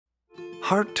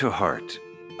Heart to Heart,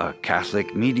 a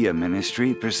Catholic media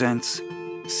ministry, presents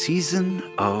Season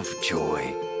of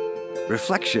Joy,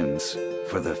 Reflections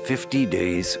for the 50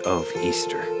 Days of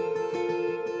Easter.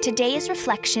 Today's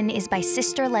reflection is by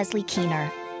Sister Leslie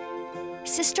Keener.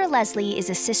 Sister Leslie is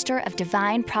a sister of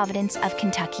Divine Providence of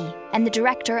Kentucky and the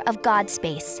director of God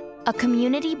Space, a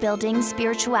community-building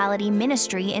spirituality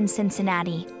ministry in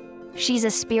Cincinnati. She's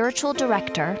a spiritual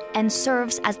director and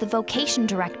serves as the vocation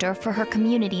director for her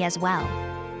community as well.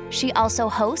 She also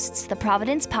hosts the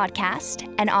Providence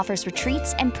Podcast and offers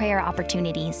retreats and prayer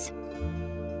opportunities.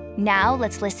 Now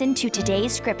let's listen to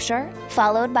today's scripture,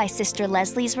 followed by Sister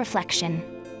Leslie's reflection.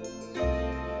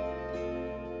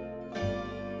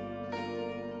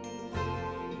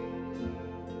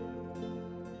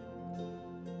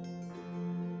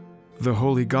 The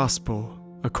Holy Gospel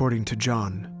according to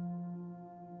John.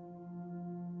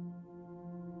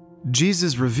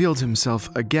 Jesus revealed himself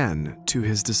again to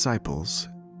his disciples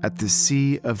at the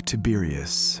Sea of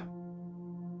Tiberias.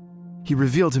 He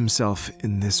revealed himself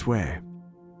in this way.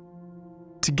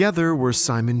 Together were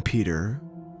Simon Peter,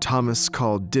 Thomas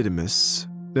called Didymus,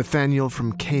 Nathanael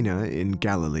from Cana in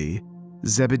Galilee,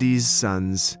 Zebedee's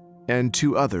sons, and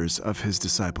 2 others of his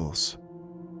disciples.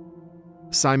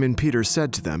 Simon Peter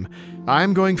said to them, "I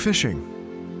am going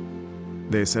fishing."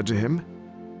 They said to him,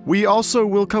 "We also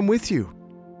will come with you."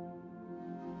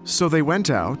 So they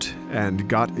went out and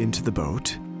got into the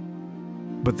boat,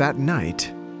 but that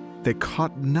night they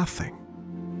caught nothing.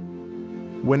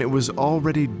 When it was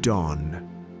already dawn,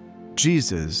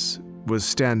 Jesus was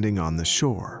standing on the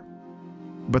shore,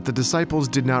 but the disciples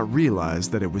did not realize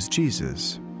that it was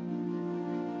Jesus.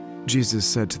 Jesus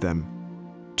said to them,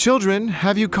 "Children,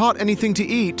 have you caught anything to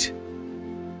eat?"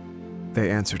 They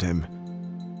answered him,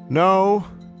 "No."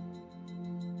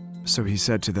 So he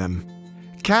said to them,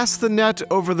 "Cast the net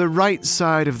over the right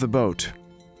side of the boat,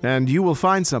 and you will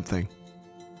find something."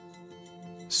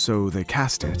 So they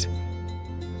cast it,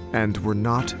 and were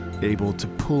not able to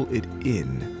pull it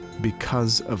in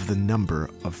because of the number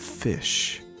of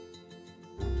fish.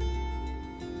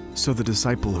 So the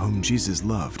disciple whom Jesus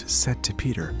loved said to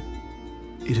Peter,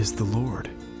 "It is the Lord."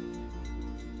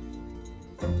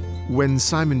 When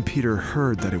Simon Peter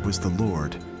heard that it was the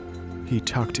Lord, he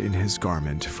tucked in his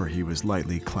garment, for he was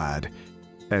lightly clad,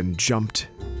 and jumped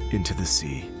into the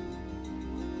sea.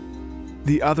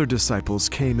 The other disciples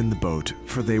came in the boat,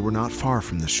 for they were not far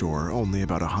from the shore, only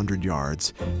about 100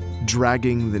 yards,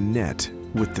 dragging the net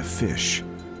with the fish.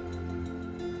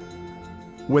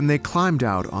 When they climbed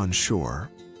out on shore,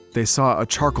 they saw a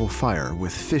charcoal fire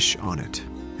with fish on it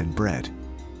and bread.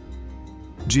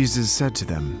 Jesus said to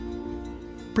them,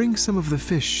 "Bring some of the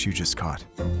fish you just caught."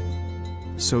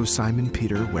 So Simon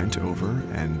Peter went over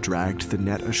and dragged the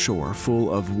net ashore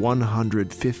full of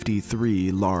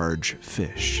 153 large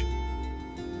fish.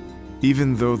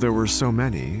 Even though there were so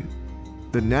many,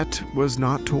 the net was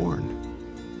not torn.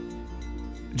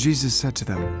 Jesus said to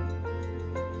them,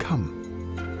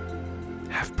 "Come,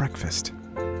 have breakfast."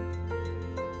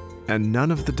 And none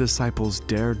of the disciples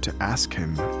dared to ask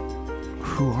him,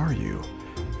 "Who are you?"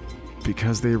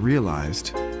 because they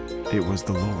realized it was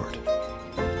the Lord.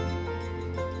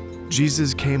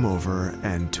 Jesus came over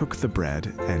and took the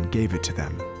bread and gave it to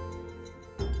them,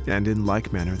 and in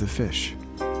like manner the fish.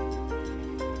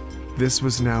 This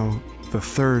was now the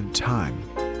 3rd time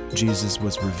Jesus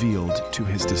was revealed to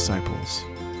his disciples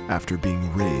after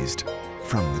being raised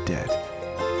from the dead.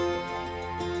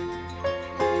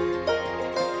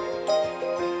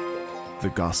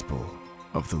 The Gospel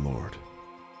of the Lord.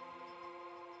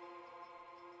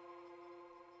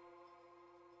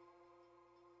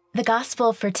 The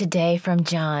Gospel for today from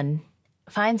John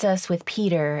finds us with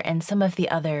Peter and some of the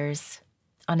others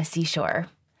on a seashore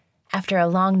after a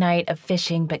long night of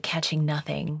fishing but catching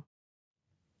nothing.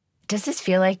 Does this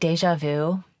feel like déjà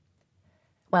vu?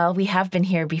 Well, we have been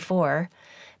here before,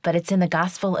 but it's in the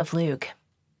Gospel of Luke.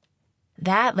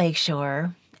 That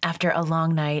lakeshore, after a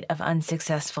long night of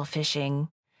unsuccessful fishing,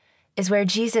 is where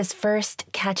Jesus first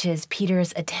catches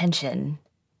Peter's attention.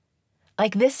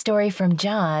 Like this story from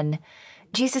John,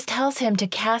 Jesus tells him to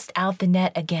cast out the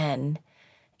net again,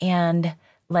 and,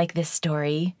 like this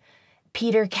story,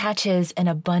 Peter catches an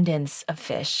abundance of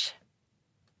fish.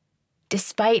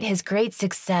 Despite his great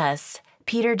success,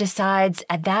 Peter decides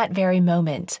at that very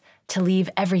moment to leave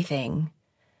everything,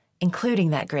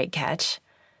 including that great catch,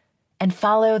 and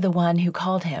follow the one who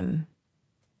called him.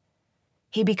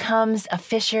 He becomes a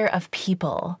fisher of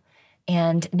people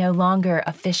and no longer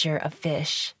a fisher of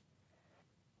fish.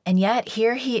 And yet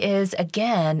here he is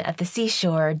again at the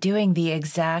seashore doing the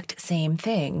exact same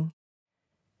thing.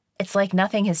 It's like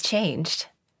nothing has changed.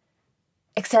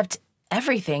 Except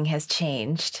everything has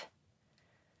changed.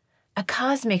 A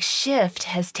cosmic shift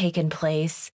has taken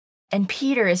place, and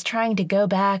Peter is trying to go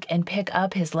back and pick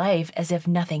up his life as if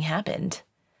nothing happened.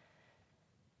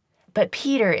 But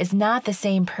Peter is not the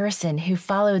same person who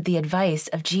followed the advice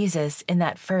of Jesus in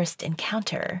that first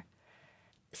encounter.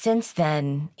 Since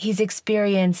then, he's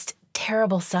experienced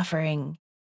terrible suffering,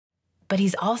 but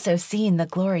he's also seen the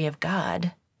glory of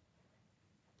God.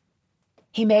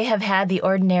 He may have had the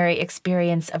ordinary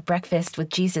experience of breakfast with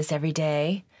Jesus every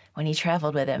day when he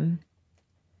traveled with him,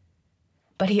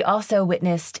 but he also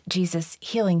witnessed Jesus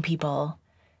healing people,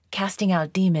 casting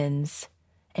out demons,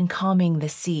 and calming the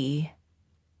sea.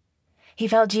 He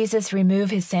felt Jesus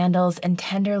remove his sandals and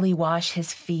tenderly wash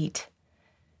his feet.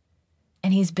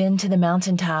 And he's been to the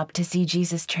mountaintop to see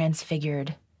Jesus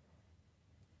transfigured.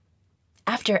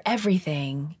 After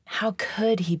everything, how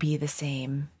could he be the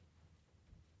same?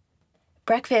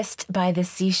 Breakfast by the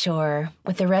seashore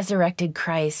with the resurrected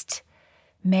Christ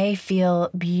may feel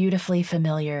beautifully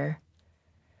familiar,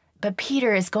 but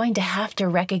Peter is going to have to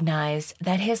recognize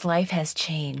that his life has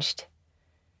changed.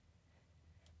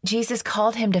 Jesus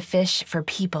called him to fish for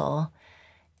people,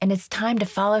 and it's time to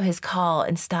follow his call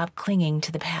and stop clinging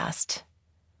to the past.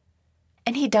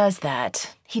 And he does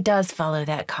that. He does follow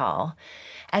that call.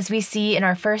 As we see in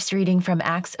our first reading from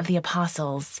Acts of the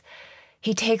Apostles,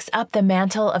 he takes up the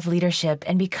mantle of leadership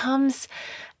and becomes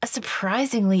a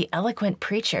surprisingly eloquent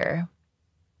preacher.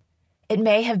 It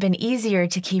may have been easier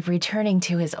to keep returning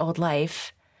to his old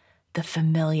life, the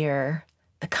familiar,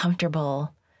 the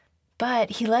comfortable,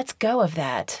 but he lets go of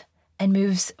that and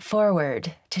moves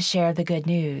forward to share the good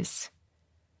news.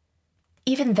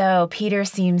 Even though Peter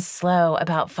seems slow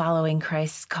about following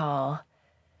Christ's call,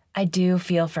 I do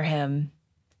feel for him.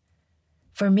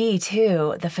 For me,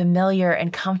 too, the familiar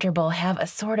and comfortable have a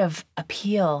sort of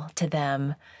appeal to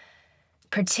them,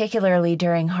 particularly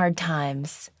during hard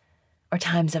times or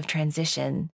times of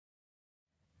transition.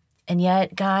 And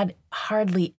yet, God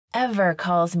hardly ever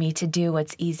calls me to do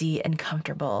what's easy and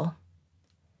comfortable.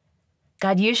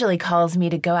 God usually calls me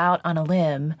to go out on a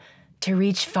limb, to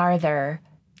reach farther,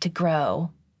 to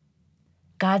grow.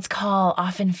 God's call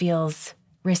often feels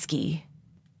risky.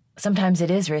 Sometimes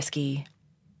it is risky.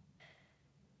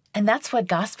 And that's what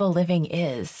gospel living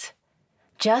is.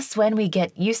 Just when we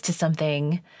get used to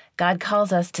something, God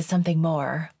calls us to something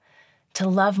more, to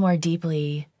love more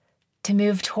deeply, to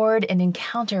move toward an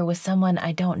encounter with someone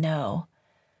I don't know,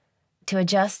 to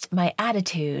adjust my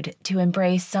attitude to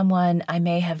embrace someone I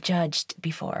may have judged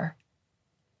before.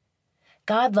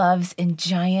 God loves in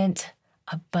giant,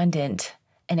 abundant,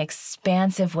 and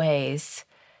expansive ways,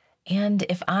 and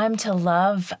if I'm to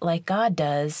love like God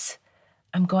does,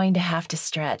 I'm going to have to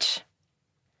stretch.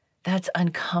 That's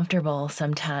uncomfortable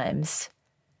sometimes,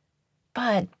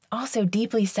 but also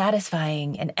deeply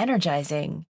satisfying and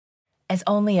energizing, as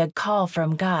only a call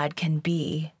from God can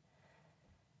be.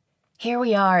 Here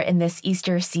we are in this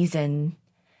Easter season,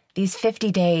 these 50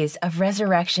 days of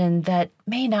resurrection that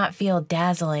may not feel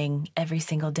dazzling every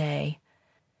single day.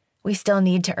 We still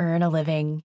need to earn a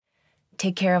living,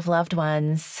 take care of loved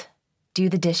ones, do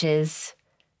the dishes,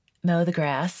 mow the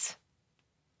grass.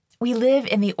 We live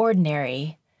in the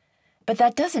ordinary, but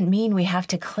that doesn't mean we have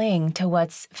to cling to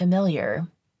what's familiar.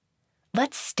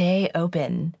 Let's stay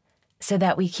open so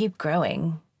that we keep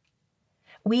growing.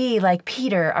 We, like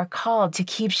Peter, are called to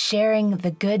keep sharing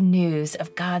the good news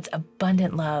of God's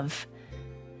abundant love,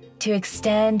 to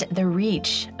extend the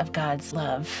reach of God's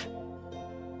love.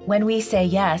 When we say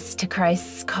yes to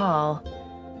Christ's call,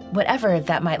 whatever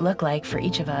that might look like for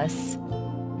each of us,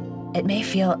 it may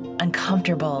feel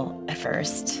uncomfortable at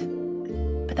first,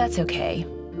 but that's okay.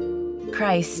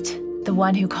 Christ, the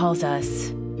one who calls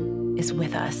us, is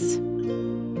with us.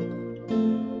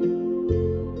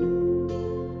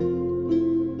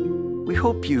 We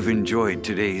hope you've enjoyed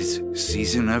today's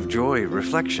Season of Joy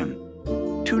reflection.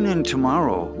 Tune in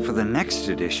tomorrow for the next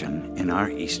edition in our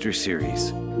Easter series.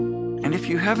 And if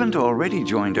you haven't already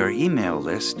joined our email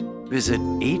list, visit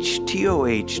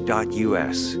htoh.us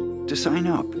to sign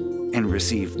up and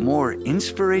receive more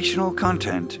inspirational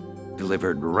content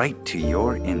delivered right to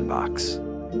your inbox.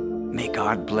 May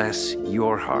God bless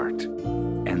your heart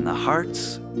and the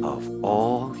hearts of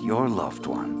all your loved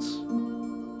ones.